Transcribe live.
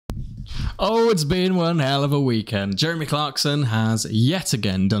Oh, it's been one hell of a weekend. Jeremy Clarkson has yet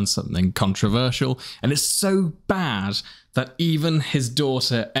again done something controversial, and it's so bad that even his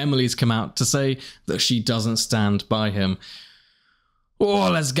daughter Emily's come out to say that she doesn't stand by him.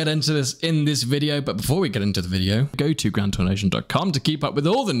 Oh, let's get into this in this video. But before we get into the video, go to grandtournation.com to keep up with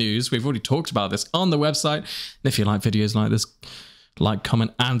all the news. We've already talked about this on the website. And if you like videos like this, like,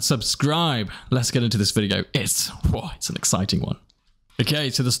 comment, and subscribe. Let's get into this video. It's an exciting one.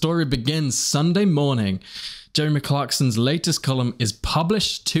 Okay, so the story begins Sunday morning. Jeremy Clarkson's latest column is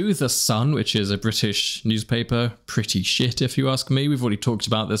published to The Sun, which is a British newspaper. Pretty shit, if you ask me. We've already talked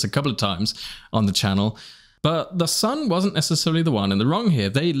about this a couple of times on the channel. But The Sun wasn't necessarily the one in the wrong here.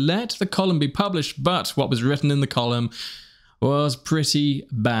 They let the column be published, but what was written in the column was pretty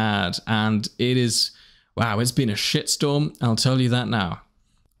bad. And it is, wow, it's been a shitstorm. I'll tell you that now.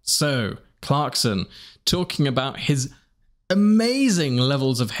 So, Clarkson talking about his amazing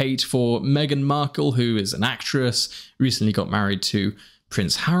levels of hate for Meghan Markle, who is an actress, recently got married to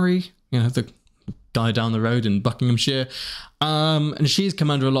Prince Harry, you know, the guy down the road in Buckinghamshire. And she's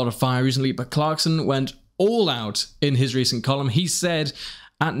come under a lot of fire recently, but Clarkson went all out in his recent column. He said,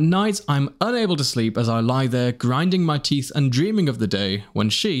 "At night, I'm unable to sleep as I lie there grinding my teeth and dreaming of the day when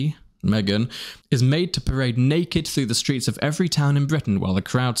she, Meghan, is made to parade naked through the streets of every town in Britain while the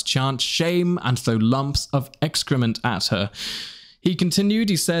crowds chant shame and throw lumps of excrement at her." He continued,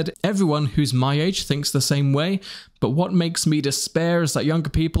 he said, "Everyone who's my age thinks the same way, but what makes me despair is that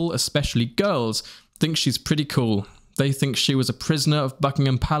younger people, especially girls, think she's pretty cool. They think she was a prisoner of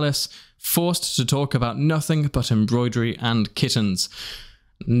Buckingham Palace, forced to talk about nothing but embroidery and kittens."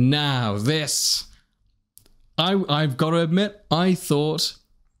 Now this, I've got to admit, I thought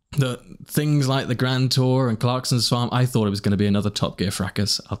that things like the Grand Tour and Clarkson's Farm, I thought it was going to be another Top Gear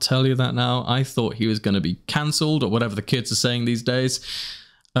fracas. I'll tell you that now. I thought he was going to be cancelled, or whatever the kids are saying these days.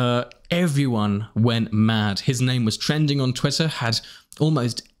 Everyone went mad. His name was trending on Twitter, had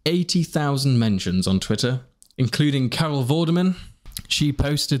almost 80,000 mentions on Twitter, including Carol Vorderman. She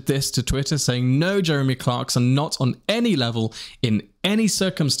posted this to Twitter saying, "No, Jeremy Clarkson, not on any level, in any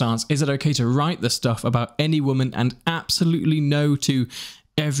circumstance, is it okay to write the stuff about any woman, and absolutely no to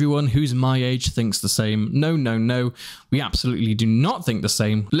everyone who's my age thinks the same. No, no, no. We absolutely do not think the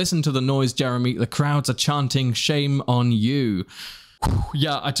same. Listen to the noise, Jeremy. The crowds are chanting, shame on you."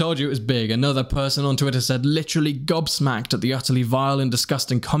 Yeah, I told you it was big. Another person on Twitter said, "Literally gobsmacked at the utterly vile and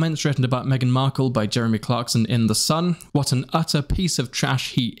disgusting comments written about Meghan Markle by Jeremy Clarkson in The Sun. What an utter piece of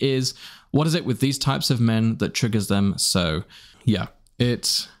trash he is. What is it with these types of men that triggers them so?" Yeah,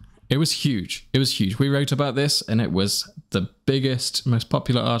 it was huge. It was huge. We wrote about this, and it was the biggest, most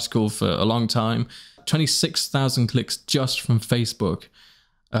popular article for a long time. 26,000 clicks just from Facebook.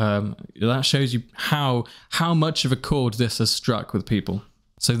 That shows you how much of a chord this has struck with people.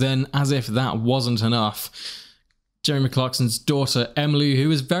 So then, as if that wasn't enough, Jeremy Clarkson's daughter Emily, who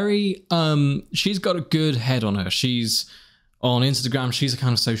is very, she's got a good head on her. She's on Instagram. She's a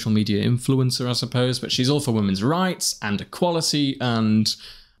kind of social media influencer, I suppose, but she's all for women's rights and equality, and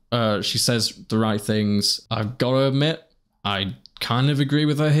she says the right things. I've got to admit, I kind of agree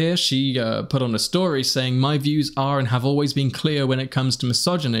with her here. She put on a story saying, "My views are and have always been clear when it comes to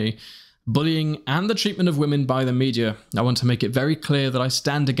misogyny, bullying, and the treatment of women by the media. I want to make it very clear that I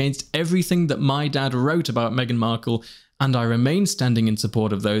stand against everything that my dad wrote about Meghan Markle, and I remain standing in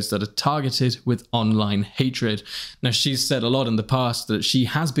support of those that are targeted with online hatred." Now, she's said a lot in the past that she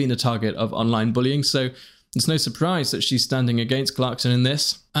has been a target of online bullying, so it's no surprise that she's standing against Clarkson in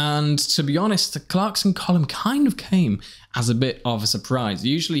this. And to be honest, the Clarkson column kind of came as a bit of a surprise.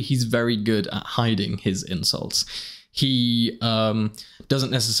 Usually he's very good at hiding his insults. He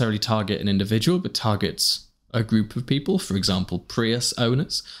doesn't necessarily target an individual, but targets a group of people, for example, Prius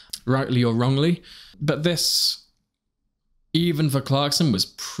owners, rightly or wrongly. But this, even for Clarkson, was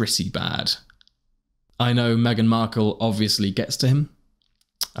pretty bad. I know Meghan Markle obviously gets to him.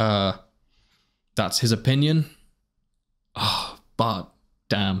 That's his opinion. Oh, but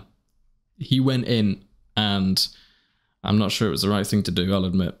damn. He went in, and I'm not sure it was the right thing to do, I'll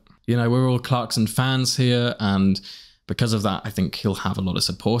admit. You know, we're all Clarkson fans here, and because of that, I think he'll have a lot of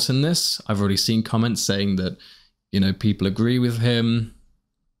support in this. I've already seen comments saying that, you know, people agree with him,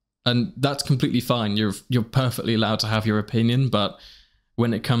 and that's completely fine. You're perfectly allowed to have your opinion, but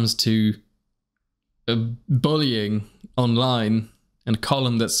when it comes to bullying online and a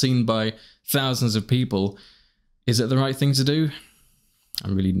column that's seen by thousands of people, is it the right thing to do?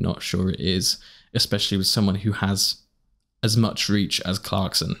 I'm really not sure it is, especially with someone who has as much reach as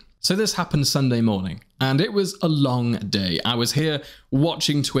Clarkson. So this happened Sunday morning, and it was a long day. I was here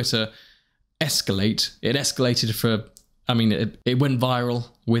watching Twitter escalate. It escalated for, I mean, it went viral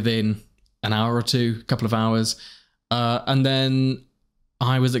within an hour or two, a couple of hours. And then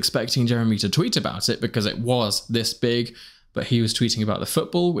I was expecting Jeremy to tweet about it because it was this big, but he was tweeting about the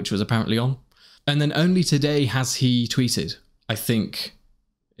football, which was apparently on. And then only today has he tweeted. I think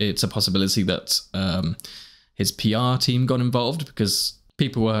it's a possibility that his PR team got involved because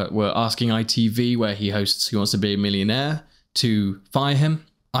people were asking ITV, where he hosts Who Wants to Be a Millionaire, to fire him.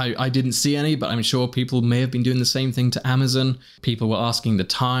 I didn't see any, but I'm sure people may have been doing the same thing to Amazon. People were asking the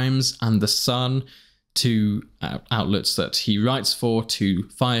Times and the Sun, two outlets that he writes for, to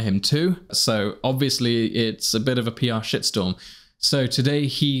fire him too. So obviously it's a bit of a PR shitstorm. So today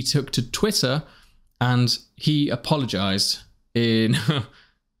he took to Twitter and he apologized in...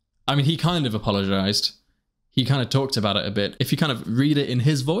 I mean, he kind of apologized. He kind of talked about it a bit. If you kind of read it in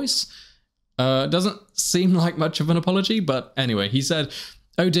his voice, it doesn't seem like much of an apology, but anyway, he said,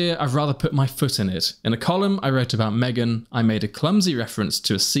 "Oh dear, I've rather put my foot in it. In a column I wrote about Meghan, I made a clumsy reference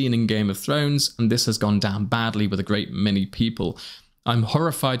to a scene in Game of Thrones, and this has gone down badly with a great many people. I'm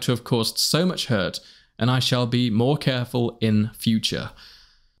horrified to have caused so much hurt, and I shall be more careful in future."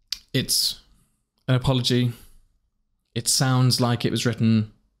 It's an apology. It sounds like it was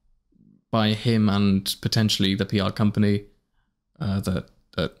written by him and potentially the PR company that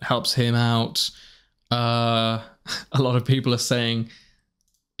helps him out. A lot of people are saying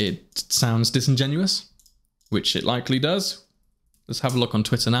it sounds disingenuous, which it likely does. Let's have a look on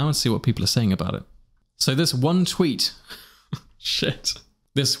Twitter now and see what people are saying about it. So this one tweet,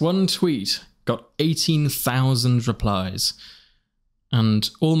 this one tweet got 18,000 replies and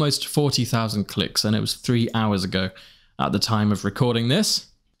almost 40,000 clicks, and it was 3 hours ago at the time of recording this.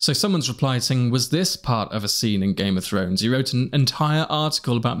 So someone's replied saying, "Was this part of a scene in Game of Thrones? He wrote an entire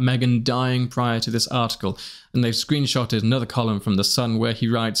article about Meghan dying prior to this article." And they've screenshotted another column from The Sun where he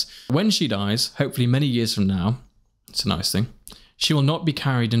writes, "When she dies, hopefully many years from now," it's a nice thing, "she will not be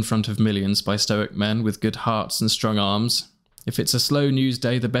carried in front of millions by stoic men with good hearts and strong arms. If it's a slow news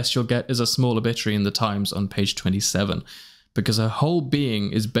day, the best you'll get is a small obituary in the Times on page 27, because her whole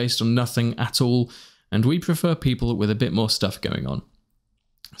being is based on nothing at all, and we prefer people with a bit more stuff going on."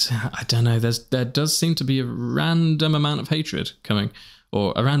 So, I don't know, there does seem to be a random amount of hatred coming,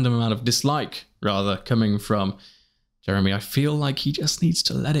 or a random amount of dislike, rather, coming from Jeremy. I feel like he just needs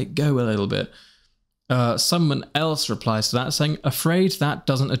to let it go a little bit. Someone else replies to that saying, "Afraid that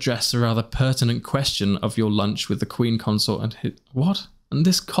doesn't address a rather pertinent question of your lunch with the Queen Consort and his..." What? And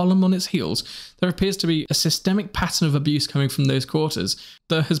this column on its heels? There appears to be a systemic pattern of abuse coming from those quarters.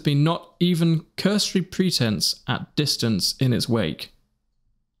 There has been not even cursory pretense at distance in its wake.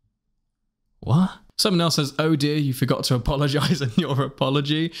 What? Someone else says, "Oh dear, you forgot to apologise in your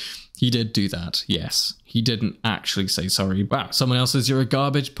apology." He did do that, yes. He didn't actually say sorry. Wow. Someone else says, "You're a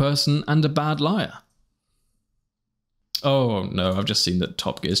garbage person and a bad liar." Oh no, I've just seen that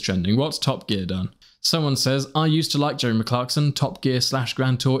Top Gear's trending. What's Top Gear done? Someone says, "I used to like Jeremy Clarkson. Top Gear /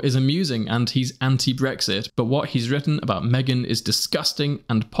 Grand Tour is amusing and he's anti-Brexit, but what he's written about Meghan is disgusting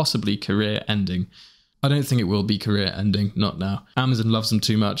and possibly career-ending." I don't think it will be career-ending, not now. Amazon loves them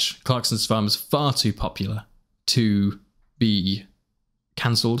too much. Clarkson's farm is far too popular to be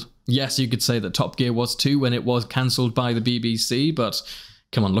cancelled. Yes, you could say that Top Gear was too when it was cancelled by the BBC, but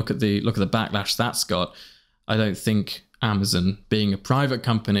come on, look at the backlash that's got. I don't think Amazon, being a private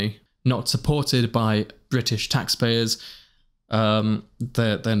company, not supported by British taxpayers, they're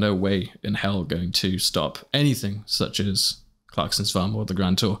no way in hell going to stop anything such as Clarkson's farm or the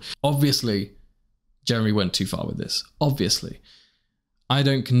Grand Tour. Obviously, Jeremy went too far with this. Obviously. I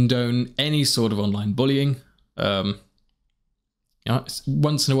don't condone any sort of online bullying. Once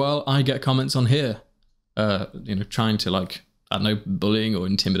in a while, I get comments on here, trying to, like, I don't know, bullying or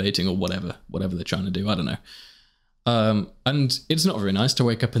intimidating or whatever they're trying to do. I don't know. And it's not very nice to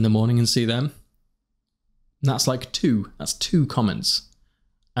wake up in the morning and see them. And that's two comments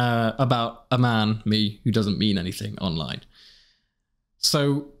about a man, me, who doesn't mean anything online.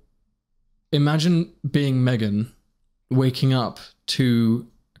 So imagine being Meghan, waking up to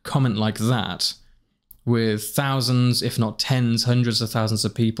a comment like that with thousands, if not tens, hundreds of thousands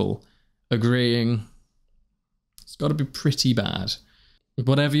of people agreeing. It's got to be pretty bad.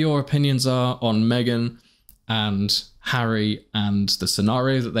 Whatever your opinions are on Meghan and Harry and the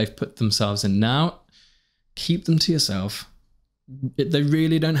scenario that they've put themselves in now, keep them to yourself. They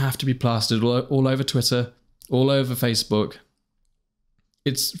really don't have to be plastered all over Twitter, all over Facebook.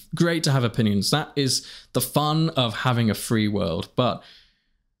 It's great to have opinions. That is the fun of having a free world, but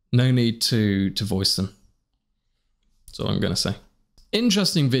no need to voice them. That's all I'm going to say.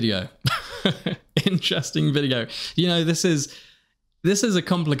 Interesting video. Interesting video. You know, this is This is a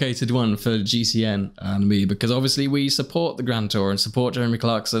complicated one for GCN and me, because obviously we support the Grand Tour and support Jeremy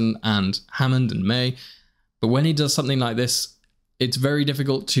Clarkson and Hammond and May. But when he does something like this, it's very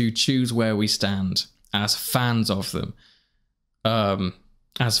difficult to choose where we stand as fans of them,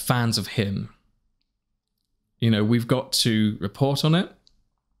 as fans of him. You know, we've got to report on it.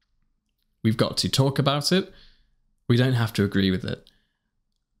 We've got to talk about it. We don't have to agree with it.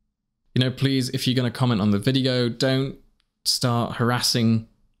 You know, please, if you're going to comment on the video, don't start harassing,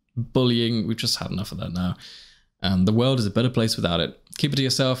 bullying. We've just had enough of that now. The world is a better place without it. Keep it to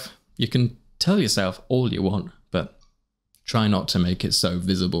yourself. You can tell yourself all you want, but try not to make it so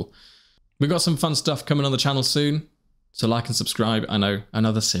visible. We've got some fun stuff coming on the channel soon, so like and subscribe. I know,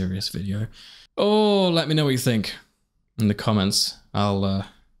 another serious video. Oh, let me know what you think in the comments. I'll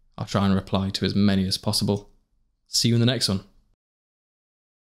try and reply to as many as possible. See you in the next one.